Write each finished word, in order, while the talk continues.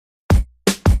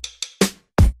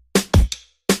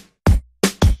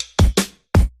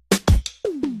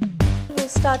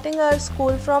starting our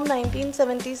school from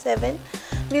 1977.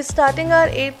 We starting our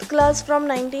 8th class from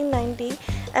 1990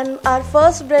 and our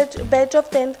first batch of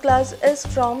 10th class is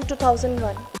from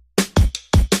 2001.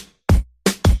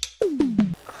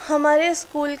 हमारे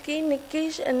school की निक्की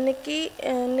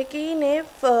ने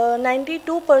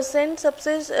 92%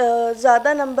 सबसे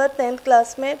ज़्यादा number 10th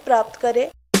class में प्राप्त करे।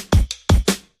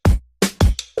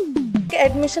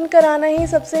 एडमिशन कराना ही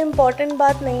सबसे इम्पॉर्टेंट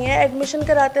बात नहीं है। एडमिशन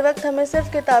कराते वक्त हमें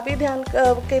सिर्फ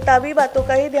किताबी बातों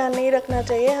का ही ध्यान नहीं रखना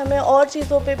चाहिए, हमें और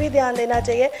चीज़ों पे भी ध्यान देना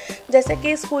चाहिए, जैसे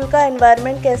कि स्कूल का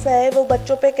एनवायरनमेंट कैसा है, वो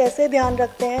बच्चों पे कैसे ध्यान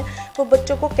रखते हैं, वो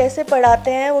बच्चों को कैसे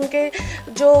पढ़ाते हैं, उनके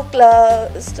जो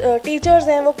टीचर्स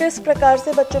हैं वो किस प्रकार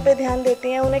से बच्चों पे ध्यान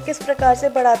देती हैं, उन्हें किस प्रकार से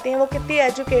पढ़ाती हैं, वो कितनी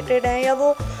एजुकेटेड हैं या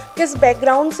वो किस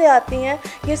बैकग्राउंड से आती हैं।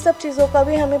 ये सब चीज़ों का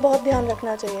भी हमें बहुत ध्यान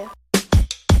रखना चाहिए।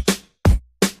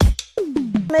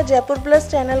 मैं जयपुर प्लस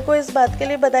चैनल को इस बात के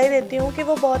लिए बधाई देती हूँ कि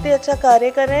वो बहुत ही अच्छा कार्य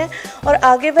कर रहे हैं और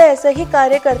आगे वह ऐसा ही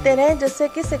कार्य करते रहें, जिससे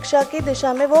कि शिक्षा की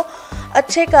दिशा में वो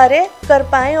अच्छे कार्य कर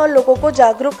पाएँ और लोगों को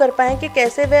जागरूक कर पाएँ कि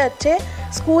कैसे वे अच्छे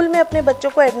स्कूल में अपने बच्चों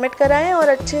को एडमिट कराएं और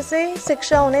अच्छे से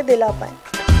शिक्षा उन्हें दिला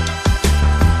पाएँ।